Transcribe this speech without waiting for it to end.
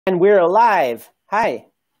And we're alive. Hi.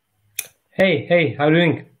 Hey, how are you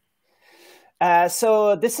doing?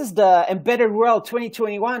 So this is the Embedded World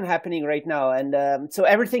 2021 happening right now, and so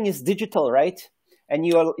everything is digital, right? And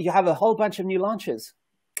you have a whole bunch of new launches.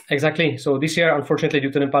 Exactly. So this year, unfortunately,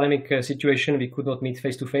 due to the pandemic situation, we could not meet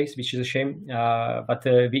face to face, which is a shame. But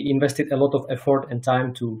we invested a lot of effort and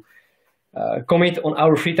time to commit on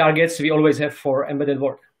our three targets we always have for embedded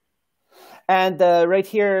world. And right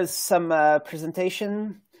here is some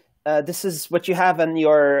presentation. This is what you have on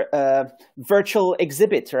your virtual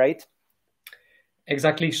exhibit, right?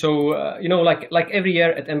 Exactly. So like every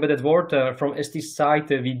year at Embedded World, from ST's side,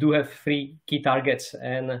 we do have three key targets,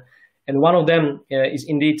 and one of them is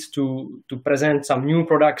indeed to present some new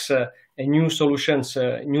products and new solutions,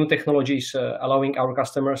 new technologies, allowing our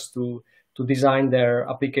customers to design their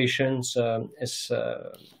applications as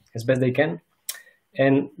best they can.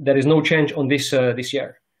 And there is no change on this this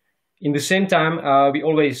year. In the same time, we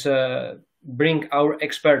always bring our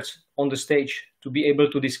experts on the stage to be able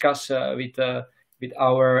to discuss with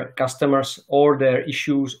our customers all their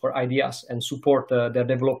issues or ideas and support their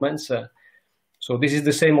developments. So this is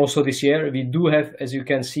the same also this year. We do have, as you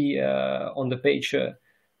can see on the page,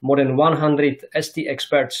 more than 100 ST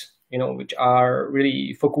experts, which are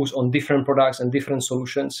really focused on different products and different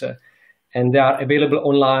solutions, and they are available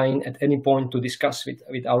online at any point to discuss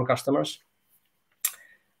with our customers.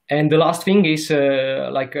 And the last thing is,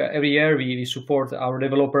 every year, we support our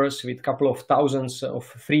developers with a couple of thousands of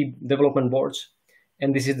free development boards.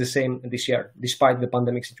 And this is the same this year, despite the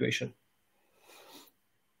pandemic situation.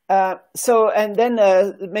 And then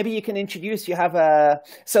maybe you can introduce, you have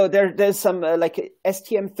there's some like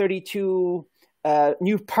STM32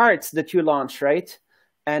 new parts that you launched, right?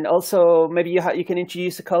 And also maybe you can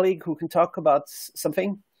introduce a colleague who can talk about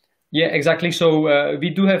something. Yeah, exactly. So we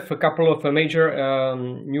do have a couple of major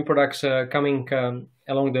new products coming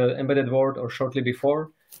along the embedded world or shortly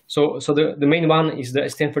before. So the main one is the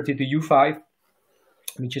STM32U5,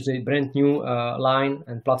 which is a brand new line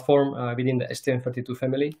and platform within the STM32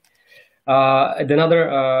 family.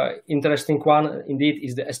 Another interesting one indeed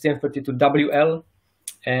is the STM32WL.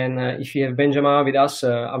 And if you have Benjamin with us,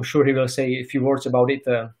 I'm sure he will say a few words about it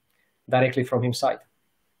directly from his side.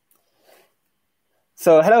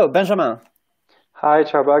 So hello, Benjamin. Hi,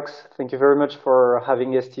 Charbax. Thank you very much for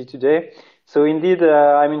having ST today. So indeed,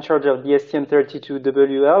 I'm in charge of the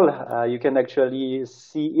STM32WL. You can actually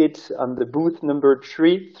see it on the booth number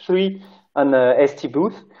 3 on the ST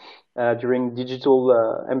booth during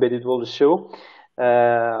Digital Embedded World show.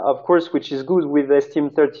 Of course, which is good with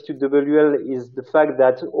STM32WL is the fact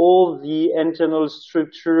that all the internal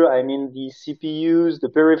structure, I mean the CPUs, the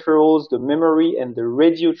peripherals, the memory, and the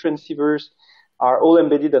radio transceivers are all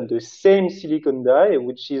embedded on the same silicon die,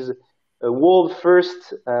 which is a world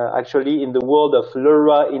first, actually, in the world of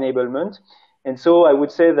LoRa enablement. And so I would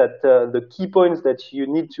say that the key points that you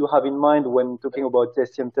need to have in mind when talking about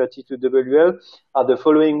STM32WL are the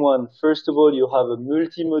following one. First of all, you have a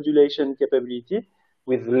multi-modulation capability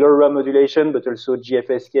with LoRa modulation, but also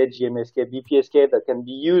GFSK, GMSK, BPSK that can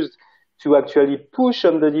be used to actually push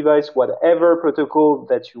on the device whatever protocol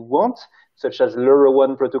that you want, such as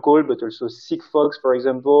LoRaWAN protocol, but also Sigfox, for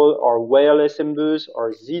example, or wireless MBUS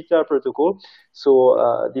or Zeta protocol.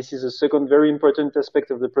 So this is a second very important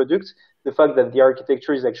aspect of the product, the fact that the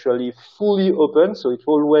architecture is actually fully open, so it's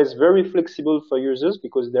always very flexible for users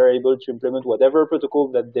because they're able to implement whatever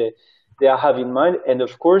protocol that they have in mind. And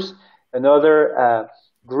of course, another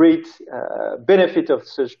great benefit of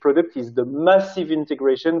such product is the massive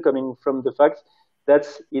integration coming from the fact that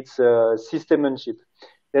it's a system on chip.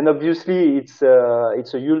 Then obviously it's a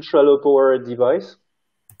ultra low power device,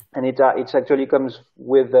 and it actually comes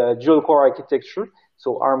with a dual core architecture,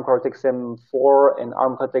 so ARM Cortex-M4 and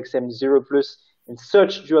ARM Cortex-M0+, and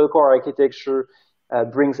such dual core architecture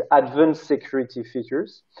brings advanced security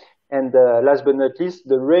features. And last but not least,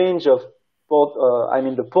 the range of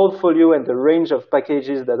the portfolio and the range of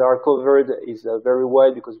packages that are covered is very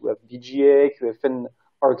wide because we have BGA, QFN,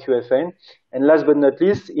 or QFN. And last but not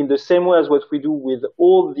least, in the same way as what we do with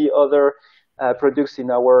all the other products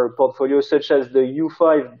in our portfolio, such as the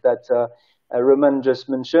U5 that Roman just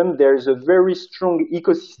mentioned, there's a very strong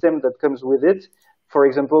ecosystem that comes with it. For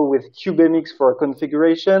example, with CubeMX for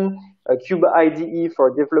configuration, Cube IDE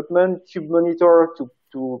for development, Cube Monitor to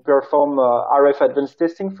perform RF advanced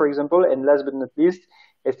testing, for example, and last but not least,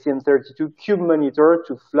 STM32 Cube Monitor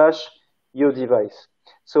to flash your device.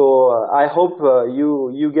 So I hope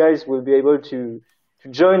you guys will be able to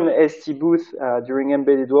join ST booth during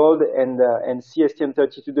Embedded World and see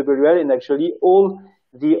STM32WL and actually all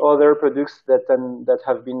the other products that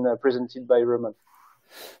have been presented by Roman.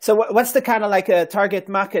 So what's the kind of like a target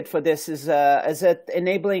market for this? Is it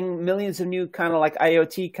enabling millions of new kind of like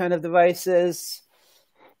IoT kind of devices?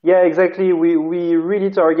 Yeah, exactly. We really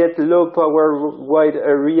target low power wide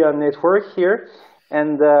area network here.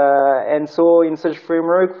 And so in such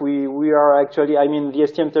framework, we are actually, I mean, the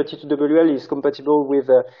STM32WL is compatible with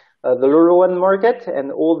the LoRaWAN market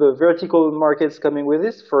and all the vertical markets coming with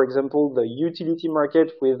this. For example, the utility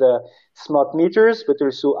market with smart meters, but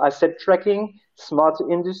also asset tracking, smart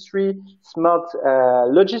industry, smart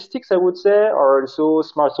logistics, I would say, or also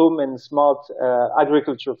smart home and smart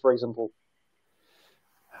agriculture, for example.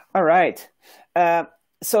 All right.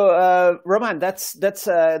 So Roman, that's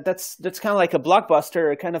kind of like a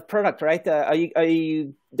blockbuster kind of product, right? Are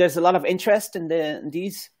you? There's a lot of interest in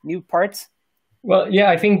these new parts. Well, yeah,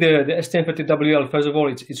 I think the STM32WL, first of all,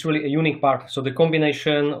 it's really a unique part. So the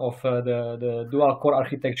combination of the dual core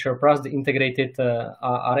architecture plus the integrated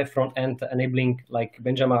RF front end enabling, like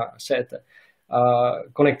Benjamin said,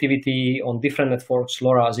 connectivity on different networks,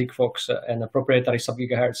 LoRa, Sigfox, and a proprietary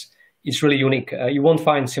sub-gigahertz. It's really unique. You won't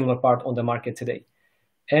find similar part on the market today.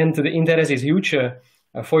 And the interest is huge.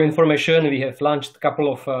 For your information, we have launched a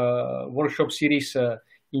couple of workshop series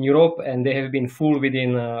in Europe, and they have been full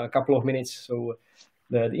within a couple of minutes. So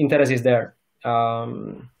the interest is there.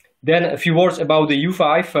 Then a few words about the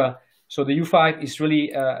U5. So the U5 is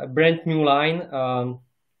really a brand new line,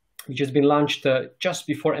 which has been launched just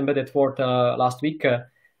before Embedded World last week.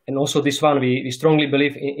 And also this one, we strongly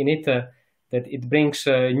believe in it, that it brings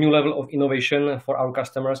a new level of innovation for our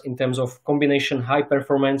customers in terms of combination, high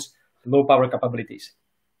performance, low power capabilities.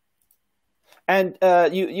 And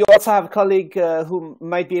you also have a colleague who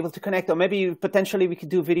might be able to connect, or maybe potentially we could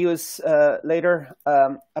do videos later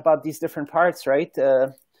about these different parts, right?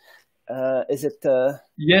 Is it?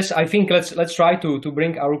 Yes, I think let's try to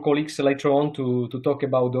bring our colleagues later on to talk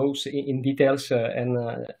about those in details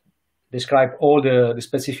and describe all the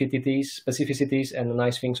specificities and the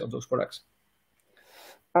nice things of those products.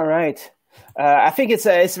 All right. I think it's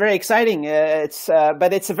very exciting.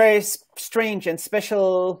 But it's a very strange and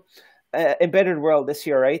special embedded world this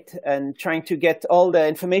year, right? And trying to get all the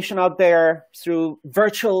information out there through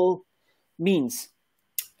virtual means.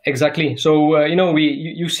 Exactly. So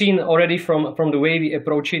you've seen already from the way we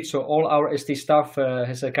approach it. So all our ST staff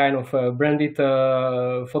has a kind of branded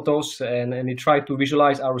photos, and we try to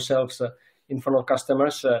visualize ourselves in front of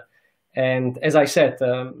customers. And as I said,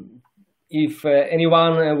 if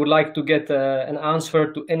anyone would like to get an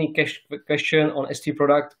answer to any question on ST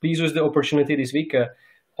product, please use the opportunity this week.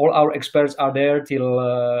 All our experts are there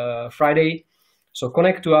till Friday. So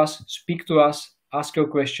connect to us, speak to us, ask your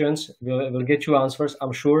questions. We'll get you answers,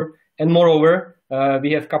 I'm sure. And moreover,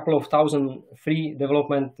 we have a couple of thousand free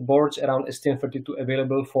development boards around STM32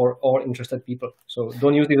 available for all interested people. So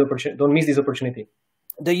don't miss this opportunity.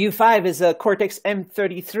 The U5 is a Cortex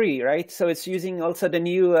M33, right? So it's using also the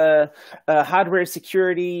new hardware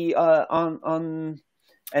security on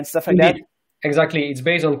and stuff like Indeed. that. Exactly. It's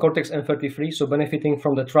based on Cortex M33, so benefiting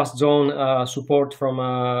from the trust zone support from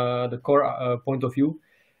the core point of view,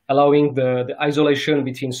 allowing the isolation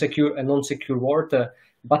between secure and non-secure world.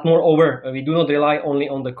 But moreover, we do not rely only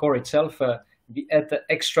on the core itself. We add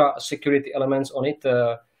extra security elements on it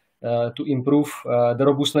to improve the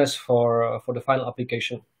robustness for the final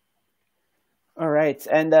application. All right.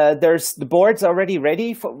 And there's the boards already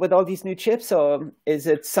ready with all these new chips? Or is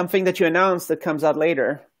it something that you announced that comes out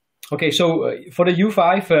later? Okay, so for the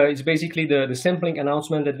U5, it's basically the sampling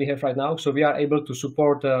announcement that we have right now. So we are able to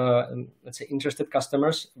support, let's say, interested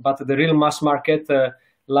customers, but the real mass market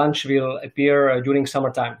launch will appear during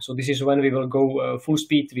summertime. So this is when we will go full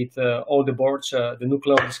speed with all the boards, the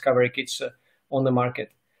nuclear discovery kits on the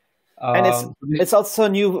market. And it's also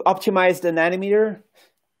new optimized nanometer,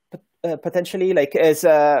 potentially, like as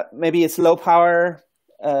maybe it's low power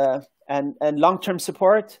and long-term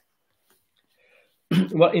support.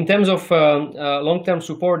 Well, in terms of long-term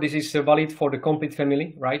support, this is valid for the complete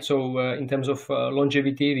family, right? So in terms of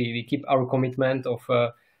longevity, we keep our commitment of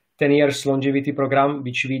 10 years longevity program,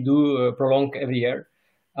 which we do prolong every year.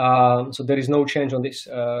 So there is no change on this.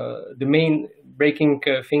 The main breaking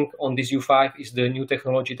thing on this U5 is the new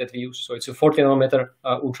technology that we use. So it's a 40 nanometer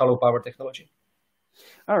ultra low power technology.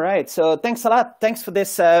 All right. So thanks a lot. Thanks for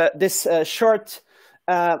this short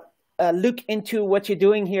look into what you're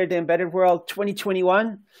doing here at the Embedded World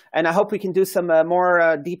 2021. And I hope we can do some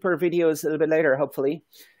more deeper videos a little bit later, hopefully,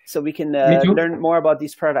 so we can learn more about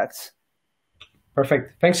these products.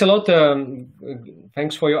 Perfect. Thanks a lot.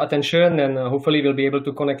 Thanks for your attention, and hopefully we'll be able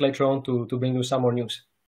to connect later on to bring you some more news.